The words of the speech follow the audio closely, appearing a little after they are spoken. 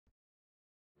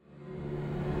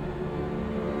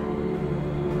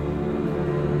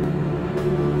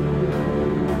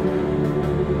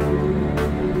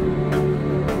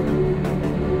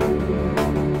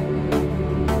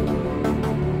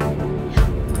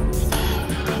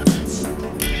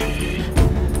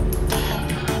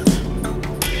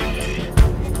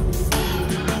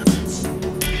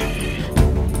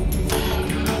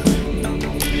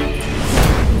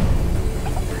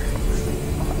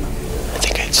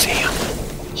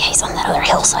He's on that other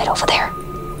hillside over there.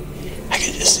 I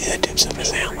can just see the tips of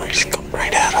his antlers come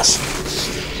right at us.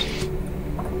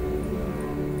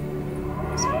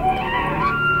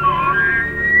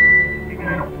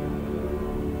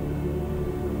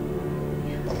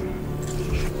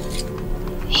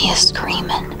 He is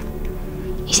screaming.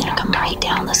 He's gonna come right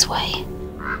down this way.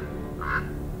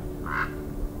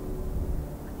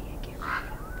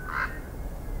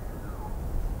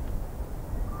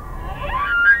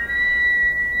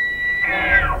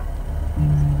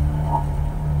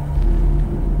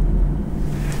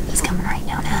 He's coming right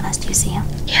down at us. Do you see him?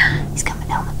 Yeah. He's coming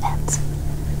down the fence.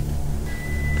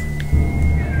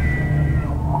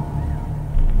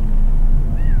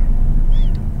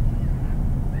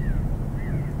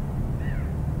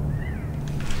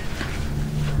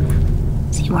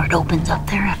 See where it opens up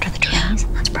there after the trees?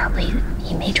 That's probably,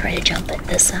 he may try to jump at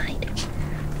this side.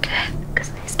 Okay. Because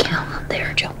his cow up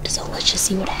there jumped, so let's just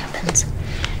see what happens.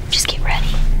 Just get ready.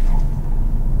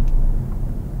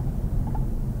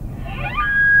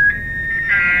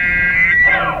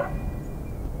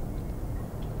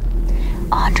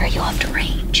 Andre, you'll have to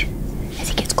range. As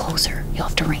he gets closer, you'll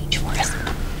have to range for us.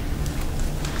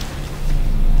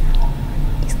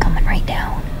 He's coming right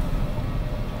down.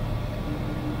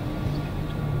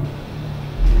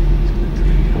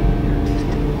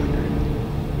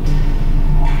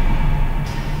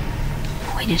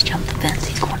 Just jump the fence,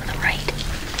 he's going to the right.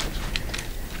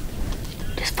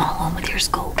 Just follow him with your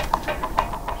scope.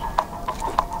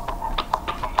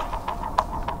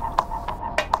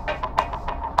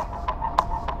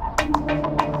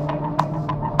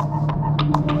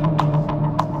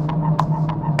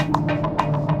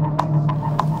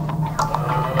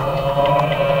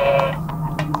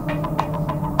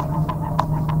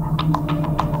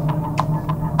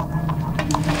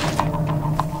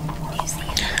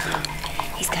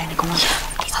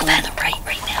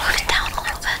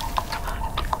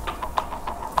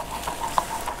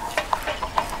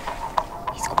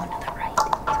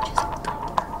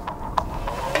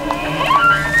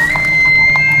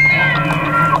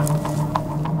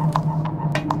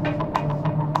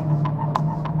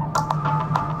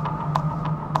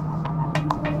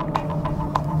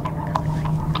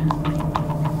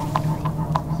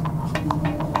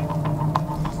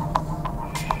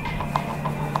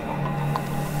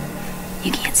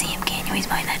 You can't see him, can you? He's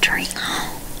behind that tree.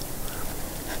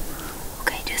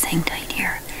 Okay, just hang tight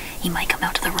here. He might come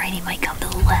out to the right, he might come to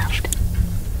the left.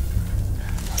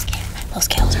 Those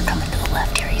cows are coming to the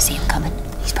left here. You see him coming?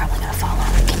 He's probably gonna follow.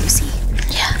 Can you see?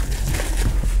 Yeah.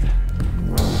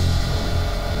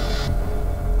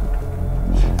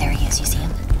 There he is, you see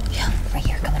him? Yeah. Right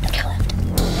here, coming to the left.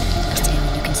 Just stand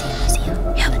and you can see him. You see him?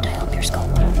 Yeah. Then dial up your scope.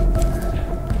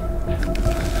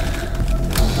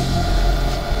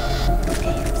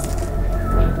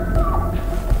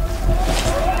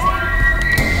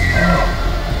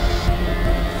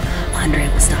 Andre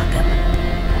will stop him.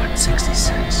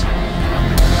 166.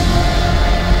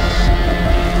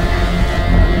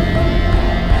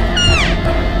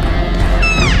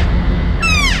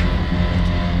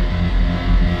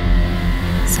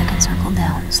 Second circle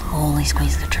down. Slowly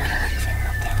squeeze the trigger.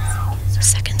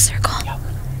 Second circle. Yep.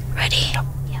 Ready? Yep.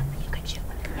 Yep. You can shoot.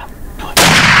 Yep. Do it.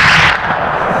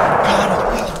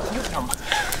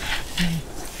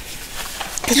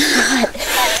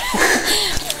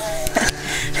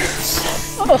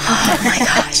 Oh my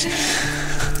gosh.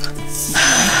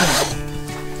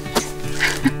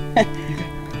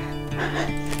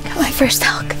 Got my first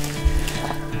elk.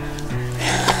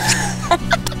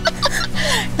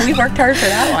 We worked hard for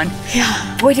that one.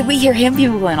 Yeah. Boy, did we hear him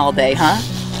bugling all day, huh?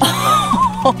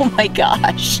 Oh my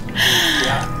gosh.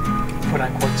 Yeah. Put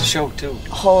on quite the show, too.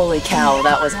 Holy cow,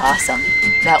 that was awesome.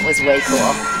 That was way cool.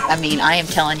 I mean, I am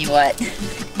telling you what.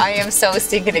 I am so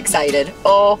stinking excited.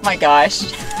 Oh my gosh.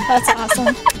 That's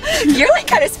awesome. You're like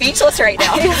kind of speechless right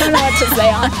now. I don't know what to say,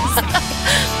 honestly.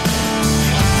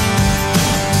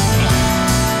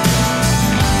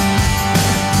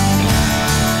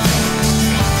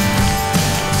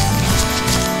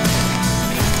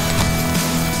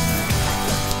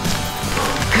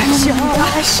 Good job.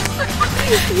 Gosh,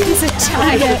 he's a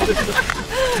giant.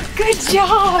 Good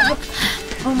job.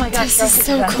 Oh my gosh. This is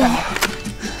so cool.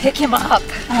 Pick him up.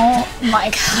 Oh my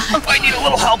god. I need a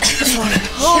little help with this one.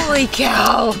 Holy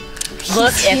cow.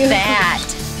 Look at that.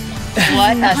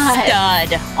 What a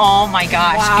stud. Oh my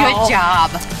gosh. Wow. Good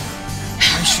job.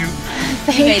 I shoot.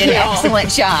 You made an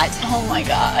excellent shot. Oh my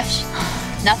gosh.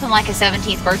 Nothing like a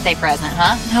 17th birthday present,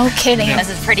 huh? No kidding. This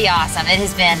is pretty awesome. It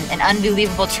has been an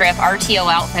unbelievable trip.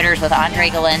 RTO Outfitters with Andre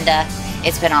Galinda.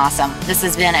 It's been awesome. This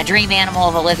has been a dream animal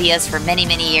of Olivia's for many,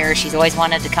 many years. She's always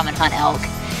wanted to come and hunt elk.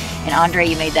 And Andre,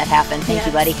 you made that happen. Thank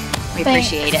you, buddy. We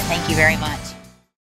appreciate it. Thank you very much.